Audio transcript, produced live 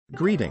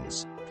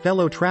Greetings,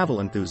 fellow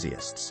travel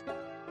enthusiasts.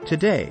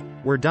 Today,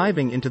 we're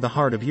diving into the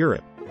heart of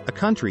Europe, a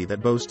country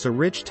that boasts a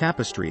rich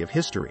tapestry of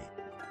history,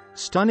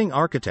 stunning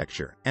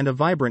architecture, and a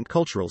vibrant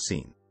cultural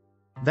scene.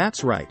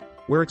 That's right,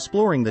 we're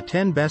exploring the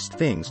 10 best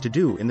things to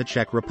do in the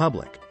Czech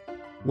Republic.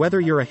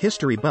 Whether you're a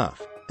history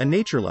buff, a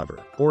nature lover,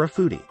 or a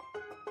foodie,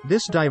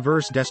 this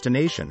diverse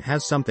destination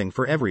has something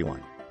for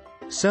everyone.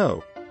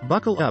 So,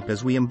 buckle up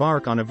as we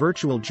embark on a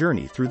virtual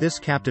journey through this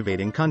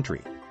captivating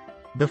country.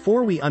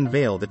 Before we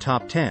unveil the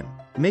top 10,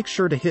 make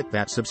sure to hit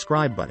that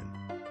subscribe button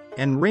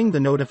and ring the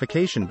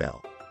notification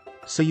bell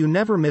so you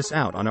never miss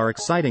out on our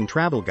exciting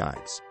travel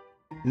guides.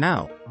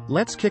 Now,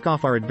 let's kick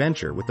off our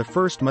adventure with the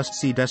first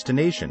must-see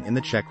destination in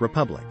the Czech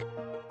Republic.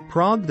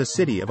 Prague, the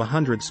city of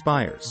 100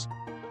 spires.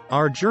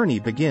 Our journey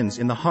begins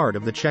in the heart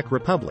of the Czech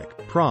Republic,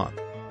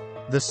 Prague.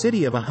 The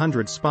city of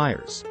 100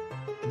 spires.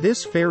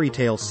 This fairy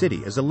tale city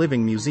is a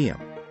living museum,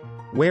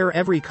 where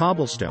every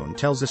cobblestone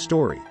tells a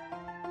story.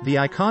 The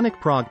iconic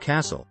Prague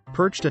Castle,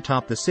 perched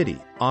atop the city,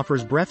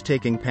 offers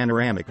breathtaking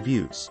panoramic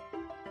views.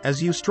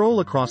 As you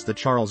stroll across the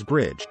Charles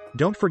Bridge,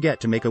 don't forget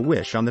to make a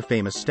wish on the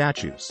famous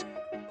statues.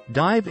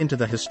 Dive into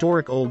the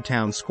historic Old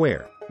Town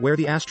Square, where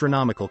the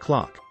astronomical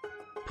clock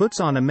puts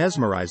on a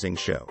mesmerizing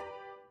show.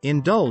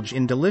 Indulge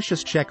in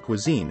delicious Czech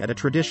cuisine at a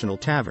traditional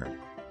tavern,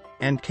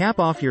 and cap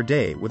off your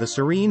day with a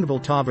serene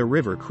Vltava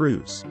River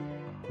cruise,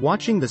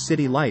 watching the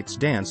city lights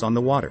dance on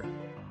the water.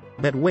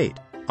 But wait,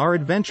 our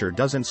adventure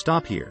doesn't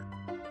stop here.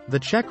 The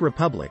Czech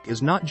Republic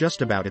is not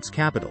just about its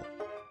capital.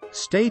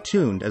 Stay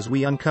tuned as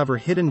we uncover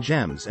hidden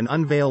gems and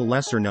unveil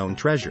lesser-known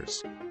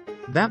treasures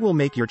that will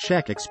make your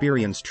Czech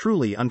experience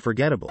truly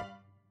unforgettable.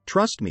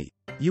 Trust me,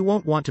 you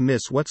won't want to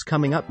miss what's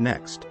coming up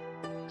next.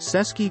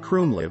 Český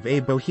Krumlov, a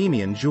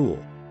Bohemian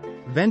jewel.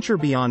 Venture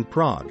beyond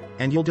Prague,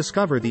 and you'll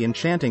discover the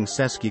enchanting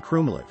Český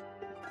Krumlov,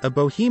 a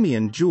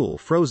Bohemian jewel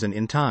frozen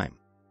in time.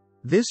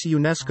 This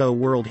UNESCO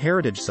World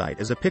Heritage Site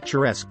is a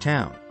picturesque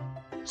town,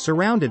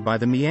 surrounded by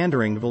the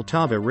meandering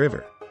Vltava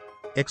River.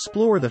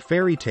 Explore the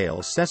fairy tale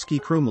Český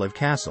Krumlov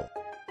Castle,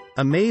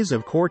 a maze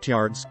of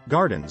courtyards,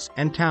 gardens,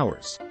 and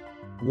towers.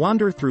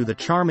 Wander through the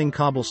charming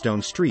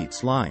cobblestone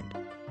streets lined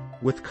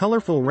with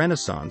colorful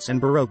Renaissance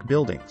and Baroque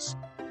buildings.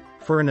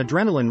 For an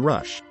adrenaline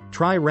rush,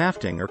 try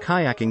rafting or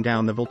kayaking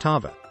down the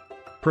Vltava,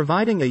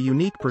 providing a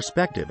unique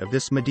perspective of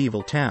this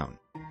medieval town.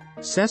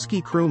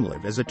 Český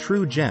Krumlov is a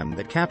true gem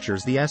that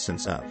captures the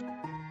essence of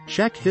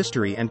Czech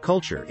history and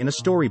culture in a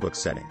storybook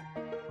setting.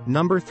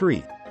 Number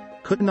 3.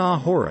 Kutná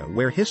Hora,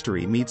 where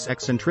history meets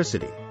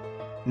eccentricity.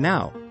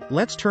 Now,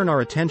 let's turn our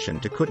attention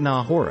to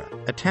Kutná Hora,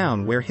 a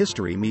town where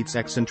history meets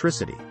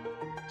eccentricity.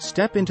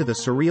 Step into the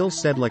surreal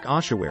Sedlec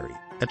ossuary,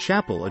 a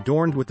chapel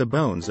adorned with the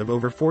bones of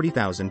over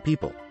 40,000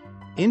 people,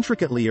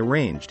 intricately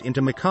arranged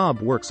into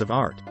macabre works of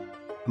art.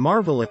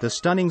 Marvel at the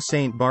stunning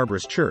St.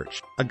 Barbara's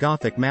Church, a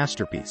Gothic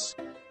masterpiece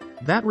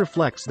that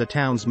reflects the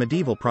town's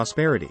medieval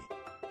prosperity.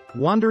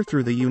 Wander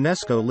through the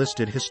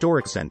UNESCO-listed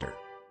historic center,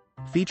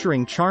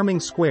 featuring charming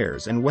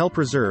squares and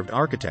well-preserved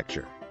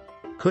architecture.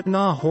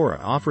 Kutná Hora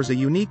offers a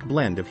unique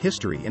blend of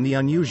history and the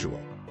unusual,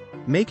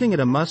 making it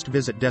a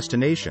must-visit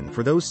destination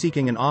for those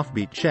seeking an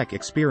offbeat Czech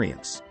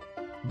experience.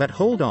 But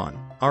hold on,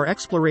 our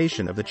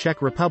exploration of the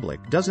Czech Republic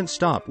doesn't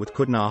stop with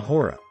Kutná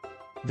Hora.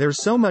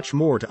 There's so much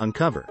more to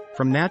uncover,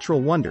 from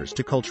natural wonders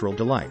to cultural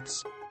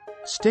delights.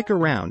 Stick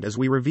around as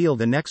we reveal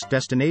the next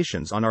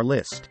destinations on our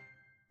list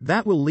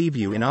that will leave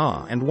you in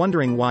awe and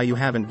wondering why you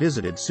haven't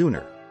visited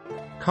sooner.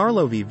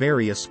 Karlovy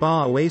Vary, a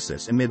spa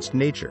oasis amidst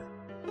nature.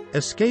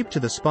 Escape to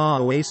the spa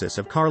oasis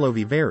of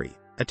Karlovy Vary,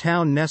 a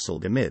town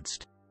nestled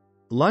amidst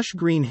lush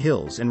green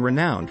hills and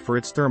renowned for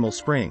its thermal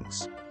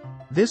springs.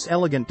 This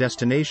elegant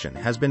destination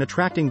has been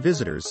attracting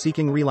visitors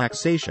seeking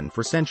relaxation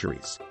for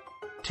centuries.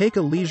 Take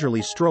a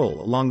leisurely stroll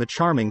along the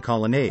charming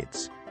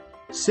colonnades,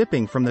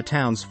 sipping from the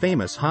town's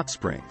famous hot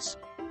springs.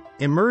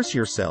 Immerse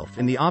yourself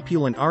in the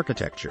opulent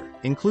architecture,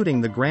 including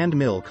the Grand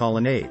Mill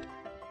Colonnade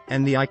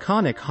and the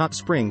iconic Hot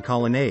Spring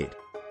Colonnade.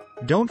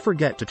 Don't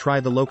forget to try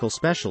the local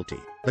specialty,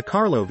 the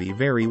Karlovy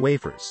Vary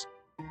wafers,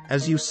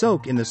 as you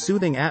soak in the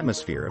soothing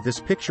atmosphere of this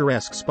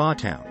picturesque spa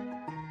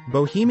town.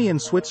 Bohemian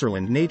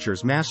Switzerland,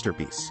 nature's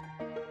masterpiece.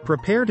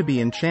 Prepare to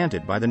be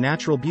enchanted by the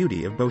natural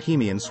beauty of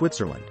Bohemian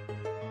Switzerland,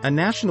 a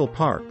national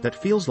park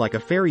that feels like a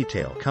fairy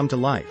tale come to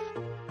life.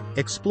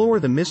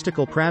 Explore the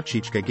mystical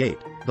Pravčička Gate,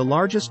 the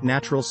largest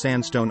natural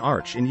sandstone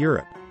arch in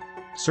Europe,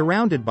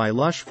 surrounded by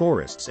lush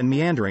forests and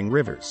meandering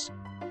rivers.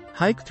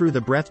 Hike through the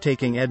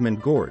breathtaking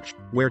Edmund Gorge,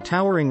 where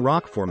towering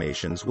rock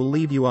formations will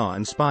leave you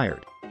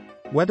awe-inspired.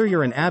 Whether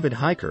you're an avid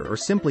hiker or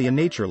simply a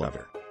nature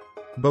lover,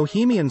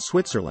 Bohemian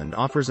Switzerland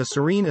offers a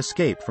serene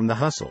escape from the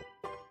hustle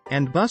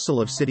and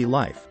bustle of city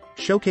life,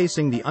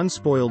 showcasing the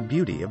unspoiled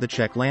beauty of the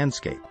Czech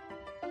landscape.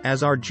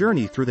 As our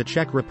journey through the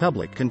Czech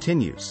Republic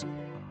continues,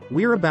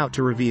 we're about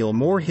to reveal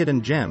more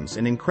hidden gems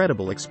and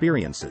incredible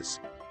experiences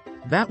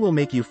that will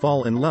make you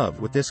fall in love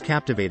with this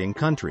captivating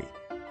country.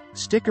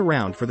 Stick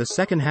around for the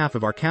second half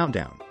of our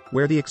countdown,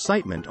 where the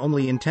excitement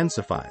only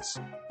intensifies.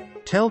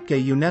 Telk,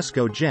 a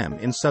UNESCO gem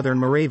in southern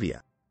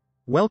Moravia.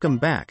 Welcome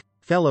back,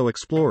 fellow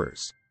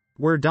explorers.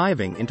 We're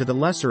diving into the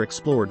lesser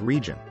explored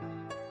region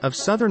of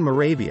southern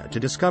Moravia to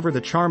discover the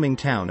charming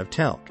town of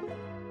Telk,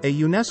 a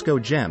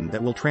UNESCO gem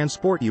that will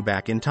transport you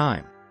back in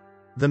time.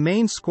 The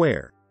main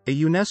square, a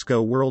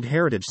UNESCO World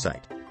Heritage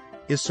Site,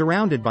 is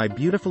surrounded by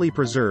beautifully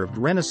preserved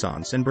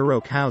Renaissance and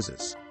Baroque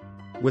houses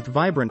with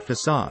vibrant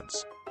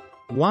facades.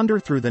 Wander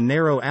through the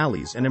narrow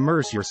alleys and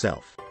immerse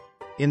yourself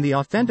in the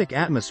authentic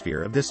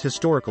atmosphere of this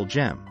historical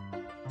gem.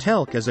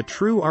 Telk is a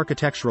true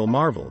architectural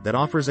marvel that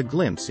offers a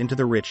glimpse into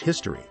the rich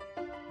history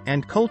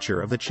and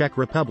culture of the Czech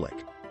Republic.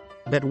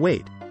 But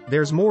wait,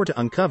 there's more to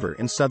uncover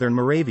in southern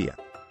Moravia.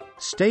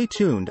 Stay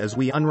tuned as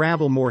we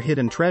unravel more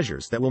hidden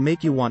treasures that will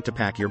make you want to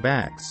pack your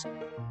bags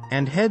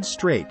and head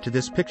straight to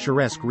this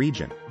picturesque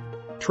region.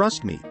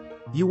 Trust me,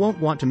 you won't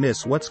want to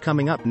miss what's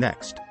coming up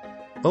next.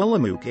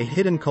 Olomouc, a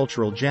hidden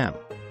cultural gem.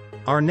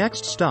 Our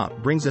next stop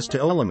brings us to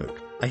Olomouc,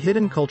 a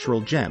hidden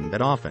cultural gem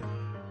that often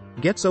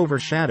gets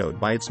overshadowed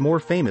by its more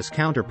famous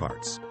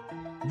counterparts.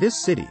 This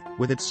city,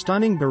 with its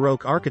stunning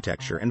Baroque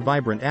architecture and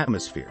vibrant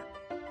atmosphere,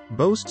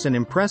 boasts an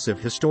impressive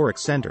historic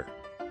center.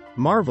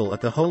 Marvel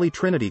at the Holy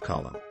Trinity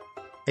Column,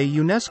 a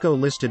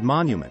UNESCO-listed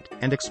monument,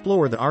 and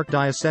explore the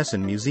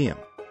Archdiocesan Museum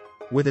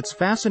with its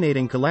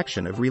fascinating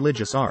collection of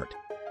religious art.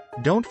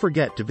 Don't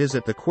forget to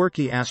visit the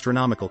quirky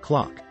astronomical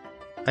clock,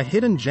 a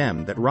hidden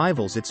gem that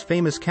rivals its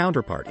famous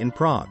counterpart in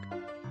Prague.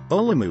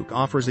 Olomouc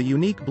offers a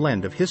unique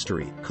blend of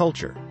history,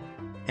 culture,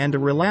 and a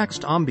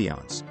relaxed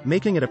ambiance,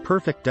 making it a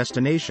perfect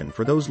destination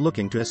for those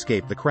looking to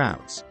escape the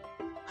crowds.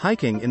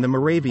 Hiking in the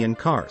Moravian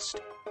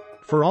Karst.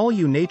 For all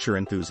you nature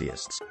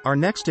enthusiasts, our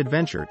next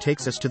adventure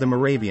takes us to the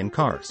Moravian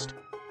Karst,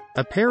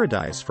 a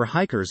paradise for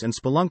hikers and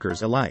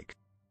spelunkers alike.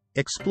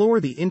 Explore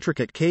the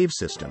intricate cave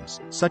systems,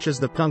 such as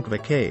the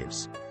Punkva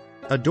Caves,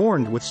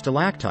 adorned with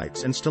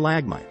stalactites and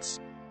stalagmites.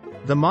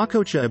 The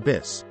Makocha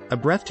Abyss, a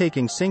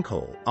breathtaking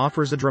sinkhole,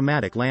 offers a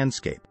dramatic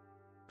landscape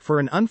for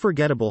an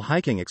unforgettable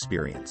hiking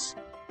experience.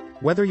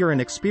 Whether you're an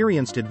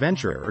experienced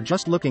adventurer or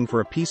just looking for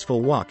a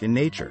peaceful walk in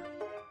nature,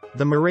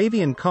 the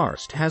Moravian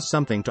Karst has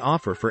something to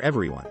offer for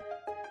everyone,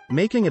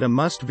 making it a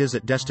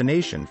must-visit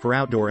destination for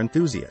outdoor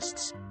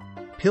enthusiasts.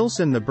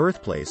 Pilsen, the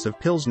birthplace of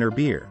Pilsner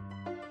beer.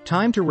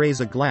 Time to raise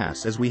a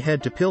glass as we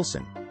head to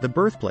Pilsen, the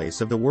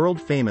birthplace of the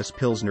world-famous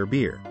Pilsner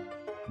beer.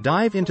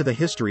 Dive into the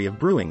history of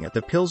brewing at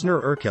the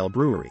Pilsner Urquell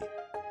Brewery,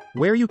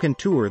 where you can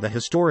tour the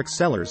historic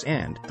cellars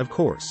and, of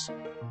course,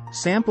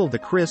 sample the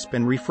crisp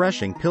and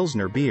refreshing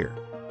Pilsner beer.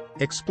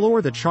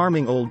 Explore the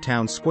charming Old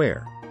Town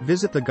Square,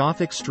 visit the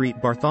Gothic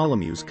Street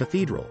Bartholomew's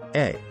Cathedral,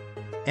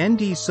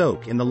 and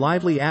soak in the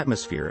lively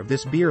atmosphere of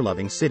this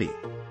beer-loving city.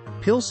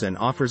 Pilsen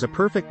offers a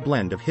perfect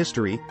blend of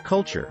history,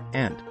 culture,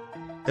 and,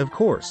 of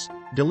course,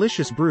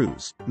 delicious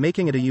brews,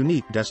 making it a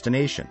unique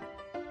destination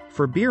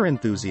for beer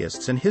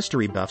enthusiasts and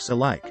history buffs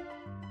alike.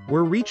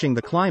 We're reaching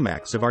the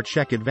climax of our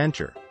Czech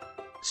adventure.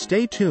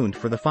 Stay tuned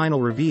for the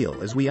final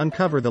reveal as we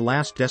uncover the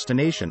last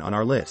destination on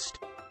our list.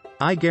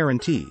 I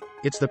guarantee,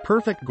 it's the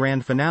perfect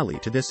grand finale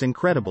to this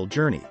incredible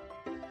journey.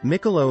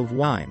 Mikulov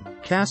wine,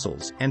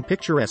 castles, and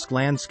picturesque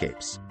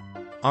landscapes.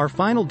 Our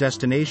final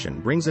destination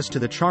brings us to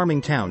the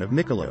charming town of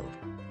Mikulov,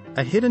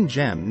 a hidden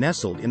gem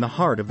nestled in the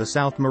heart of the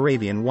South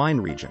Moravian wine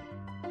region.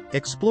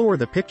 Explore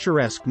the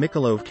picturesque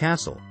Mikulov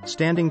Castle,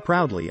 standing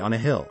proudly on a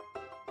hill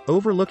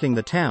overlooking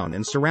the town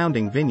and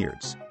surrounding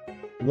vineyards.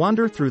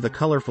 Wander through the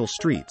colorful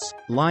streets,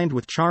 lined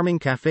with charming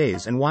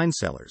cafes and wine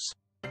cellars,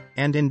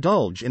 and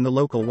indulge in the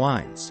local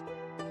wines.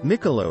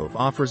 Mikulov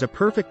offers a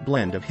perfect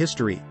blend of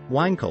history,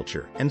 wine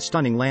culture, and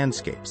stunning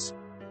landscapes,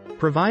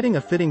 providing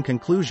a fitting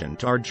conclusion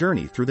to our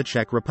journey through the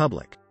Czech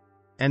Republic.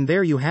 And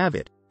there you have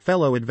it,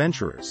 fellow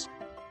adventurers.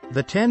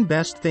 The 10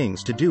 best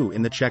things to do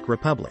in the Czech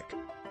Republic,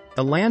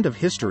 a land of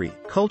history,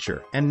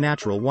 culture, and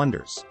natural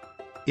wonders.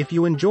 If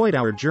you enjoyed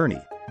our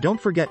journey, don't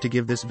forget to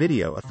give this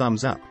video a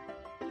thumbs up.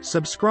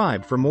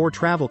 Subscribe for more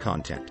travel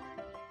content,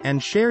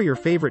 and share your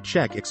favorite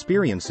Czech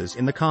experiences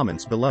in the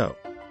comments below.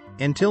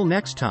 Until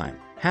next time,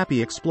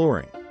 happy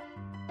exploring.